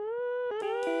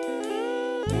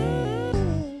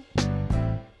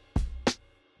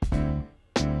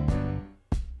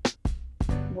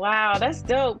Wow, that's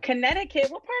dope. Connecticut.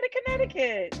 What part of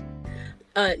Connecticut?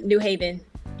 New Haven.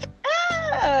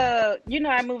 Oh,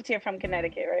 I moved here from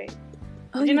Connecticut, right?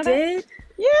 Oh, Did you you know that? did?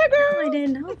 Yeah, No, I girl.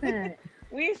 didn't know that.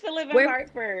 We used to live in Where?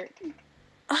 Hartford.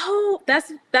 Oh,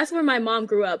 that's where my mom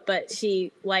grew up, but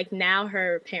she like now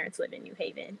her parents live in New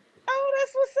Haven. Oh,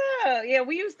 that's what's up. Yeah,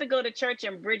 we used to go to church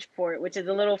in Bridgeport, which is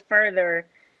a little further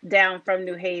down from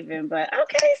New Haven. But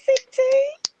okay,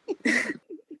 CT.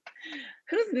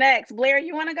 Who's next? Blair,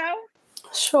 you want to go?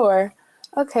 Sure.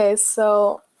 Okay,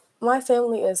 so my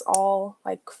family is all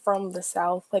like from the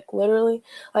South, like literally.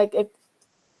 Like if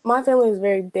my family is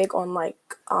very big on like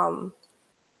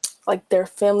their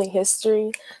family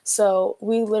history. So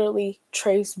we literally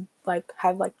traced back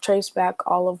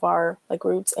all of our like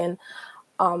roots, and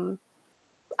um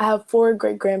I have four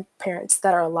great grandparents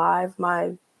that are alive,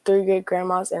 my three great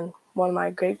grandmas and one of my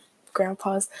great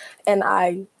grandpas, and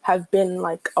I have been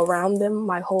like around them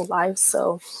my whole life.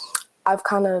 So I've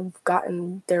kind of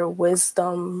gotten their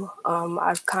wisdom.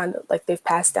 I've kind of like they've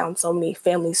passed down so many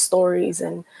family stories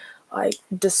and like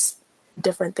just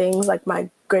different things. Like my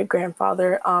great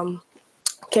grandfather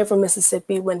came from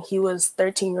Mississippi when he was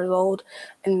 13 years old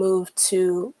and moved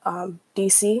to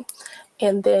DC.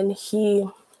 And then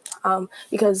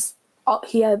because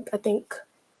he had, I think,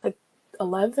 like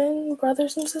 11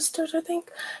 brothers and sisters, I think.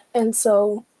 And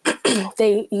so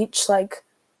they each, like,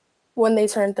 when they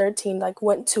turned 13, like,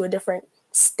 went to a different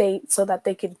state so that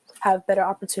they could have better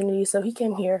opportunities. So he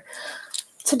came here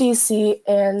to DC,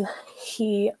 and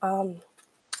he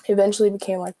eventually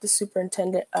became, like, the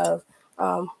superintendent of,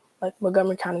 like,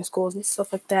 Montgomery County schools and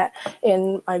stuff like that.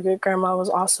 And my great-grandma was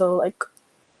also, like,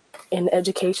 in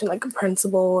education, like a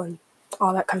principal and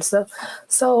all that kind of stuff.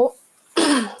 So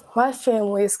my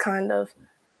family is kind of,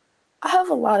 I have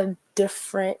a lot of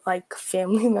different like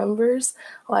family members,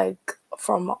 like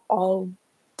from all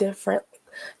different,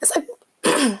 it's like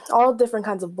all different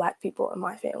kinds of Black people in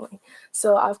my family.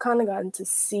 So I've kind of gotten to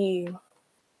see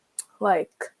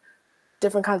like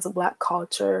different kinds of Black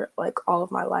culture like all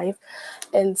of my life.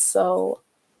 And so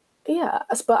yeah,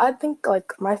 but I think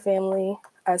like my family,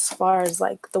 as far as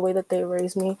like the way that they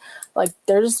raised me, like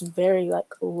they're just very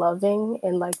like loving,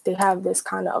 and like they have this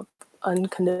kind of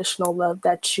unconditional love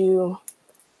that you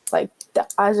like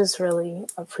that I just really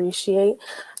appreciate.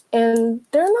 And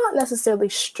they're not necessarily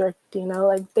strict,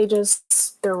 like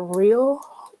they're real.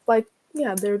 Like,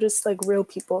 yeah, they're just like real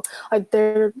people. Like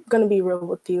they're gonna be real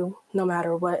with you no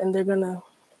matter what, and they're gonna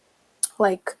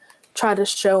like try to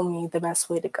show me the best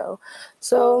way to go.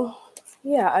 So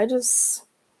yeah,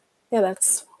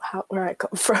 that's where I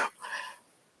come from.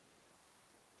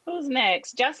 Who's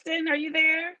next? Justin, are you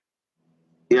there?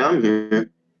 Yeah, I'm here.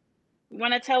 You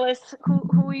want to tell us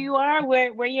who you are,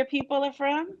 where your people are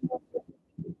from?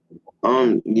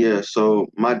 Yeah, so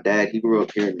my dad, he grew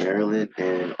up here in Maryland,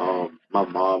 and my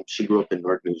mom, she grew up in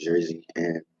Newark, New Jersey.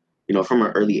 And, from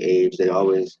an early age, they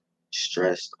always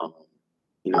stressed,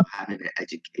 having an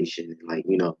education and like,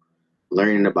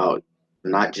 learning about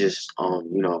not just,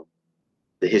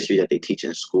 the history that they teach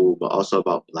in school, but also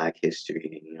about Black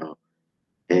history,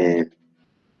 and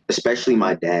especially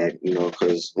my dad,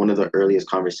 because one of the earliest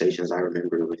conversations I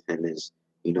remember with him is,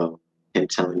 him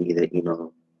telling me that,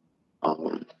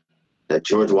 um, that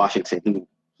George Washington,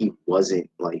 he wasn't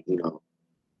like,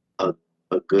 a,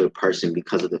 a good person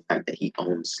because of the fact that he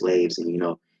owned slaves.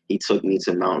 And, he took me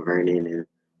to Mount Vernon and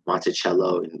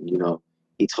Monticello, and,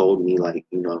 he told me like,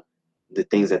 the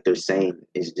things that they're saying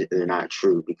they're not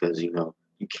true, because,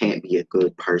 you can't be a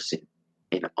good person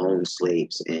and own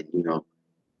slaves and,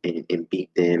 and beat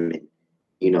them and,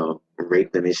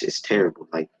 rape them. It's terrible.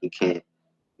 Like you can't,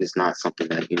 it's not something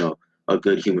that, a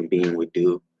good human being would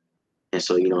do. And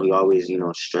so, he always,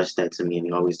 stressed that to me, and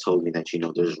he always told me that,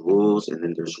 there's rules and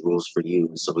then there's rules for you.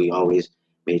 And so he always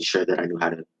made sure that I knew how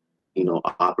to,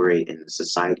 operate in a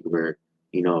society where,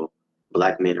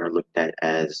 Black men are looked at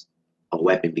as a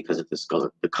weapon because of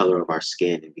the color of our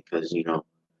skin, and because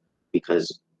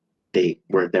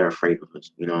they're afraid of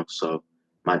us, So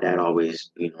my dad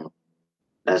always,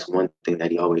 that's one thing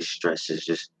that he always stresses,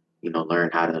 just, learn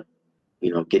how to,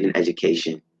 get an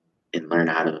education and learn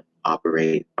how to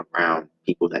operate around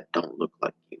people that don't look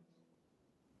like you.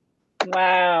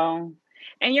 Wow.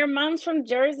 And your mom's from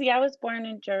Jersey. I was born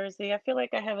in Jersey. I feel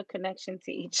like I have a connection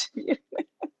to each.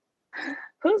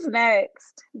 Who's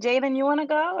next? Jaden, you want to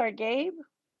go, or Gabe?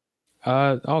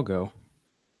 I'll go.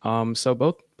 So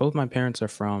both my parents are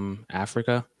from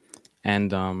Africa,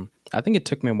 and I think it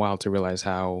took me a while to realize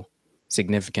how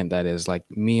significant that is. Like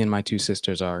me and my two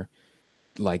sisters are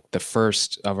like the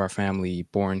first of our family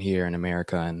born here in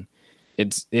America, and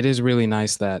it is really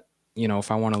nice that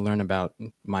if I want to learn about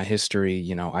my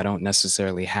history, I don't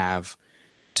necessarily have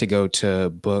to go to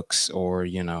books or,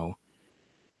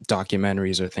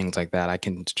 documentaries or things like that. I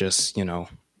can just,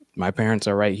 my parents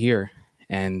are right here,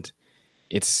 and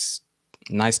it's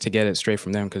nice to get it straight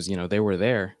from them because, they were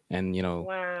there, and, they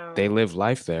Wow. live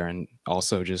life there, and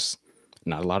also just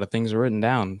not a lot of things are written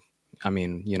down. I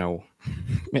mean,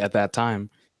 at that time.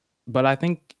 But I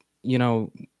think,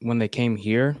 when they came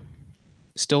here,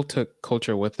 still took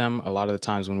culture with them. A lot of the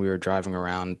times when we were driving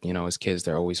around, as kids,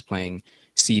 they're always playing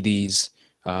CDs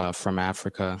from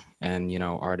Africa and,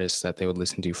 artists that they would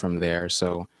listen to from there.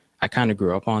 So I kind of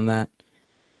grew up on that.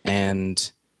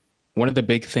 And one of the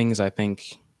big things I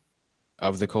think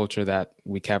of the culture that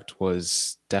we kept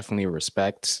was definitely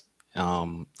respect.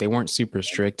 They weren't super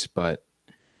strict, but,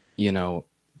 you know,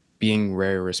 being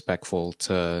very respectful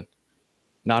to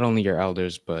not only your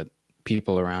elders, but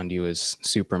people around you is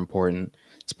super important.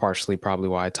 It's partially probably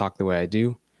why I talk the way I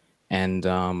do. And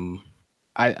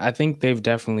I think they've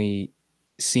definitely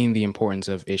seen the importance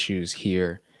of issues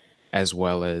here, as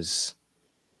well as,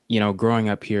 growing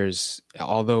up here is,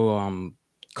 although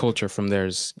culture from there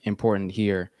is important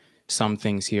here, some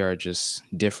things here are just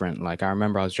different. Like I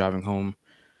remember I was driving home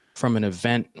from an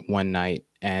event one night,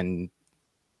 and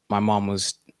my mom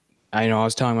was I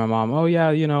was telling my mom, oh yeah,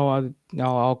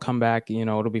 I'll come back,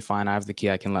 it'll be fine. I have the key.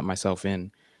 I can let myself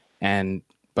in. And,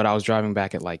 but I was driving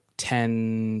back at like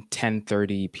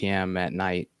 10:30 PM at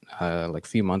night, like a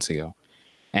few months ago.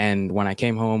 And when I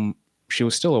came home, she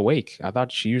was still awake. I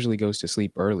thought she usually goes to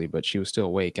sleep early, but she was still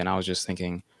awake. And I was just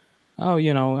thinking, oh,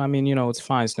 I mean, it's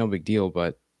fine. It's no big deal.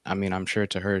 But I mean, I'm sure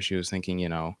to her, she was thinking,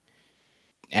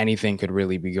 anything could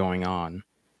really be going on.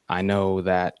 I know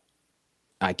that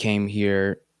I came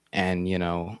here and,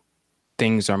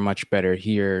 things are much better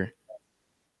here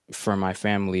for my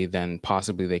family than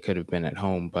possibly they could have been at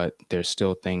home, but there's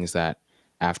still things that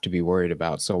I have to be worried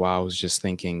about. So I was just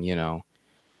thinking,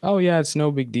 oh yeah, it's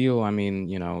no big deal. I mean,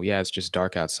 yeah, it's just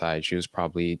dark outside. She was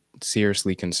probably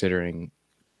seriously considering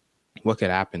what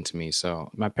could happen to me. So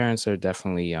my parents are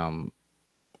definitely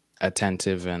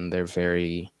attentive, and they're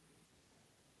very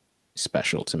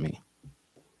special to me.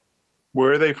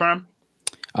 Where are they from?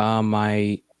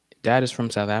 My dad is from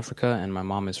South Africa and my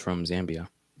mom is from Zambia.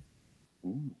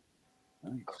 Ooh,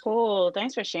 nice. Cool.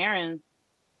 Thanks for sharing.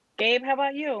 Gabe, how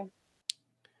about you?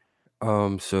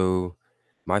 So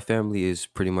my family is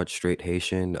pretty much straight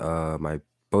Haitian. My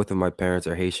both of my parents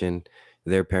are Haitian,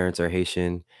 their parents are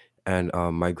Haitian, and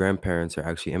my grandparents are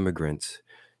actually immigrants.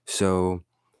 So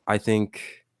I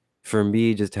think for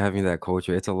me, just having that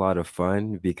culture, it's a lot of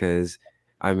fun because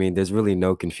I mean, there's really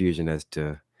no confusion as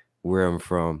to where I'm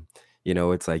from.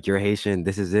 It's like you're Haitian,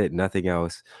 this is it, nothing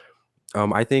else.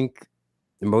 I think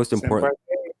the most Senpai. important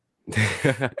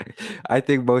I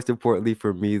think most importantly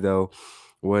for me though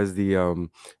was the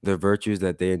virtues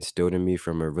that they instilled in me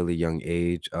from a really young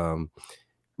age.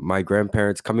 My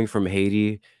grandparents coming from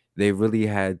Haiti, they really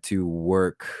had to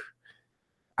work,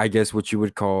 I guess what you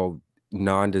would call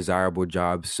non-desirable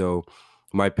jobs so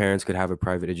my parents could have a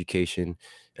private education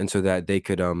and so that they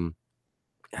could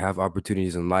have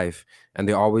opportunities in life. And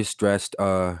they always stressed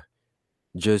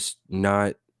just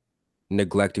not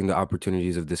neglecting the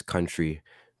opportunities of this country.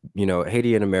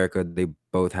 Haiti and America, they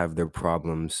both have their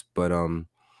problems, but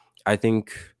I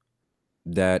think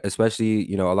that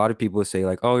especially, a lot of people say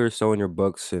like, oh, you're so in your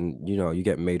books and you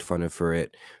get made fun of for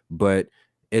it. But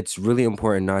it's really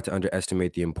important not to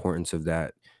underestimate the importance of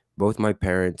that. Both my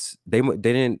parents, they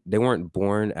weren't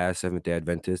born as Seventh-day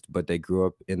Adventists, but they grew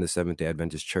up in the Seventh-day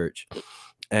Adventist church.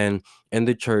 And in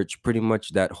the church, pretty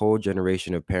much that whole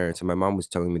generation of parents, and my mom was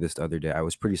telling me this the other day, I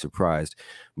was pretty surprised,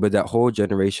 but that whole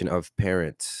generation of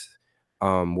parents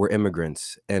were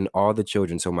immigrants and all the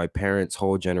children. So my parents'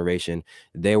 whole generation,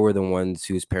 they were the ones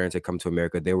whose parents had come to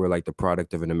America. They were like the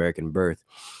product of an American birth.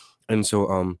 And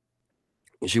so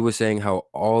she was saying how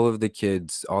all of the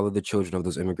kids, all of the children of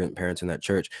those immigrant parents in that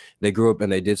church, they grew up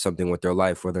and they did something with their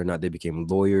life, whether or not they became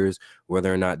lawyers,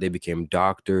 whether or not they became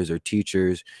doctors or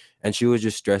teachers. And she was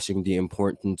just stressing the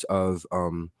importance of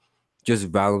just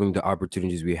valuing the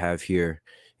opportunities we have here.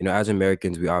 As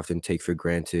Americans, we often take for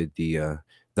granted the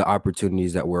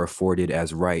opportunities that we're afforded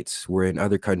as rights, where in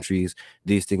other countries,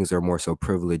 these things are more so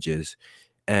privileges.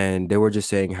 And they were just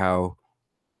saying how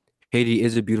Haiti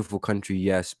is a beautiful country,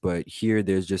 yes, but here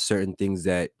there's just certain things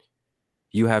that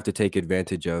you have to take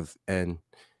advantage of. And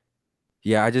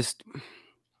yeah, I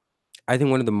think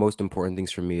one of the most important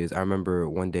things for me is I remember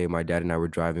one day my dad and I were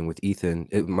driving with Ethan,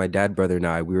 my dad, brother, and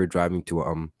I, we were driving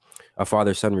to a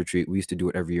father-son retreat. We used to do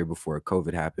it every year before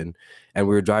COVID happened. And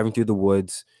we were driving through the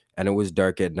woods and it was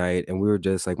dark at night, and we were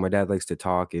just like, my dad likes to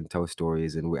talk and tell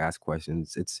stories, and we ask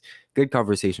questions. It's good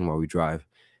conversation while we drive.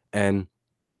 And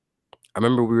I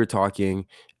remember we were talking,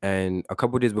 and a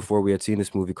couple days before, we had seen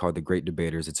this movie called The Great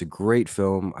Debaters. It's a great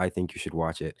film. I think you should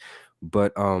watch it.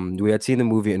 But we had seen the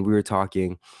movie, and we were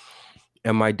talking,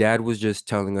 and my dad was just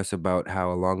telling us about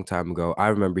how a long time ago, I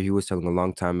remember he was telling a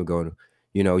long time ago,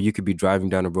 you could be driving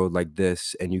down a road like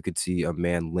this, and you could see a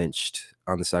man lynched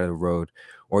on the side of the road,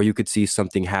 or you could see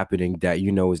something happening that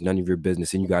is none of your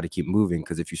business, and you got to keep moving,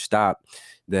 because if you stop,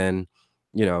 then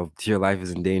your life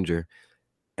is in danger.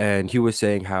 And he was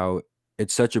saying how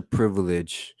it's such a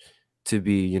privilege to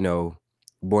be,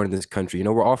 born in this country.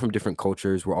 We're all from different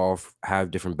cultures. We're all have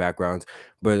different backgrounds,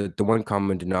 but the one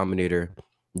common denominator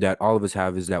that all of us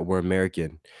have is that we're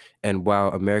American. And while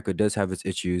America does have its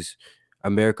issues,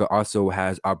 America also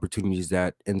has opportunities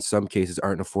that in some cases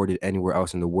aren't afforded anywhere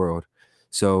else in the world.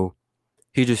 So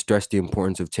he just stressed the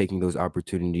importance of taking those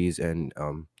opportunities and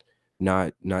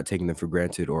not taking them for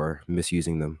granted or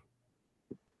misusing them.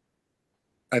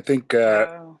 I think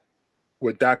Wow.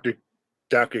 with Dr.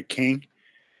 King,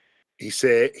 he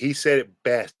said it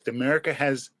best. America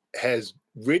has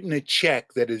written a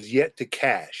check that is yet to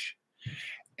cash.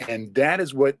 And that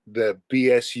is what the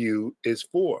BSU is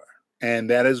for. And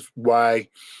that is why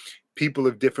people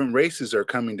of different races are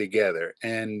coming together.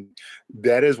 And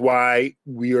that is why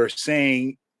we are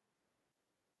saying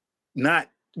not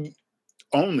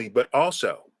only, but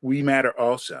also, we matter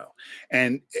also.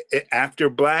 And after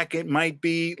Black, it might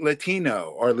be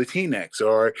Latino or Latinx,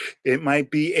 or it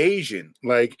might be Asian.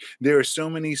 Like, there are so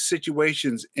many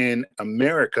situations in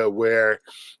America where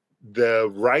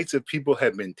the rights of people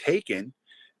have been taken,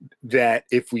 that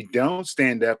if we don't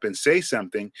stand up and say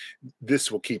something,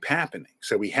 this will keep happening.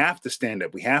 So we have to stand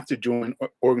up. We have to join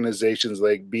organizations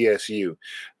like BSU.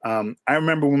 I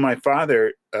remember when my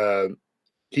father,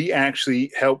 he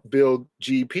actually helped build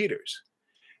G. Peters.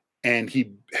 And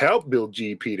he helped build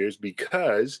G. Peters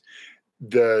because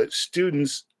the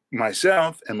students,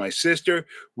 myself and my sister,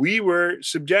 we were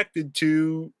subjected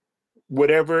to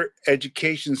whatever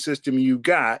education system you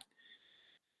got.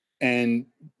 And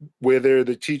whether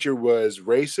the teacher was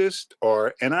racist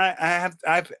and I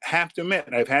have to admit,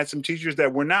 I've had some teachers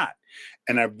that were not,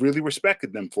 and I've really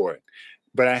respected them for it.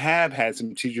 But I have had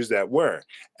some teachers that were,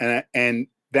 and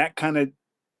that kind of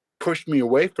pushed me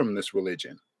away from this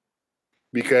religion,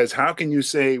 because how can you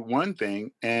say one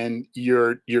thing and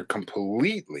you're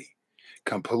completely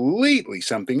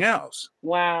something else?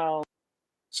 Wow.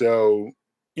 So,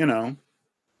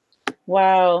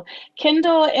 Wow.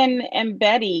 Kendall and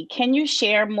Betty, can you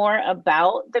share more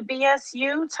about the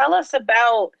BSU? Tell us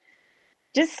about,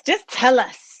 just tell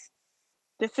us.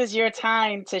 This is your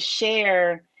time to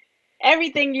share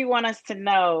everything you want us to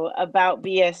know about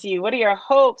BSU. What are your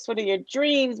hopes? What are your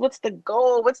dreams? What's the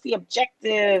goal? What's the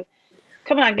objective?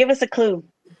 Come on, give us a clue.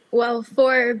 Well,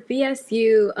 for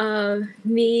BSU,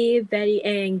 me, Betty,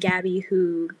 and Gabby,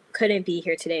 who couldn't be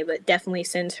here today, but definitely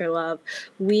sends her love,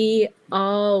 we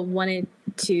all wanted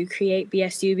to create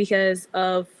BSU because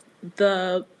of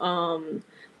the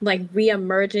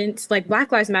reemergence. Like,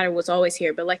 Black Lives Matter was always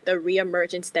here, but like the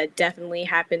reemergence that definitely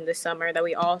happened this summer that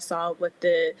we all saw with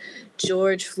the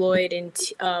George Floyd and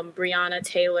Breonna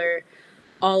Taylor,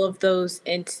 all of those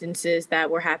instances that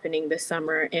were happening this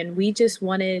summer. And we just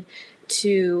wanted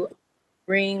to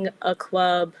bring a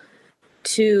club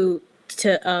to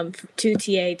TA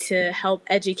to help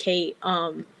educate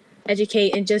and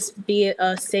just be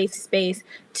a safe space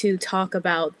to talk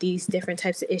about these different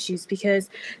types of issues, because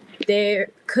there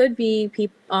could be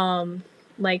people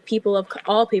people of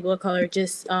color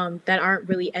just that aren't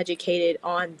really educated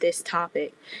on this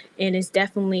topic, and it's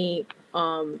definitely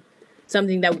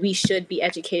something that we should be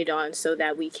educated on so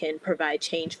that we can provide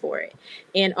change for it,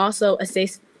 and also a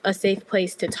safe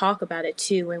place to talk about it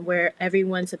too, and where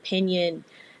everyone's opinion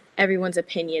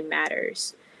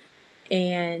matters.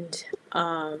 And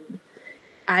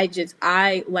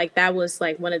that was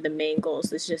like one of the main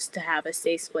goals, is just to have a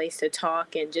safe place to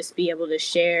talk and just be able to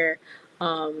share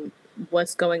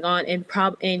what's going on, and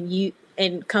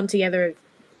come together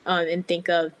and think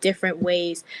of different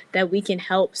ways that we can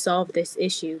help solve this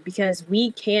issue, because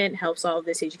we can help solve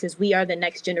this issue, because we are the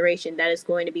next generation that is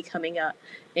going to be coming up,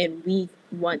 and we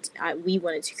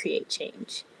wanted to create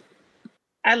change.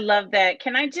 I love that.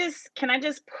 Can I just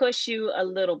push you a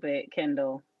little bit,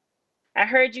 Kendall? I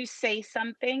heard you say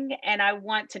something and I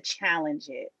want to challenge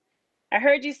it. I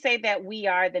heard you say that we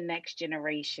are the next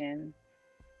generation.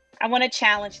 I want to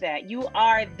challenge that. You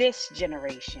are this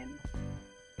generation.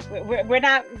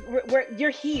 You're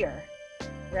here,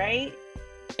 right?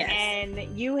 Yes.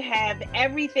 And you have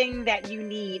everything that you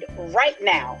need right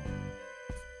now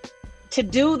to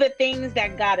do the things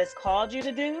that God has called you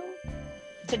to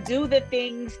do the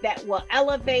things that will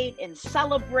elevate and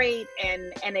celebrate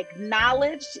and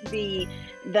acknowledge the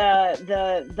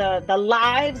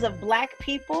lives of Black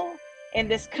people in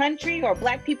this country, or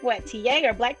Black people at TA,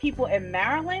 or Black people in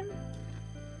Maryland.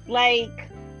 Like,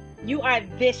 you are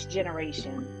this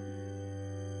generation.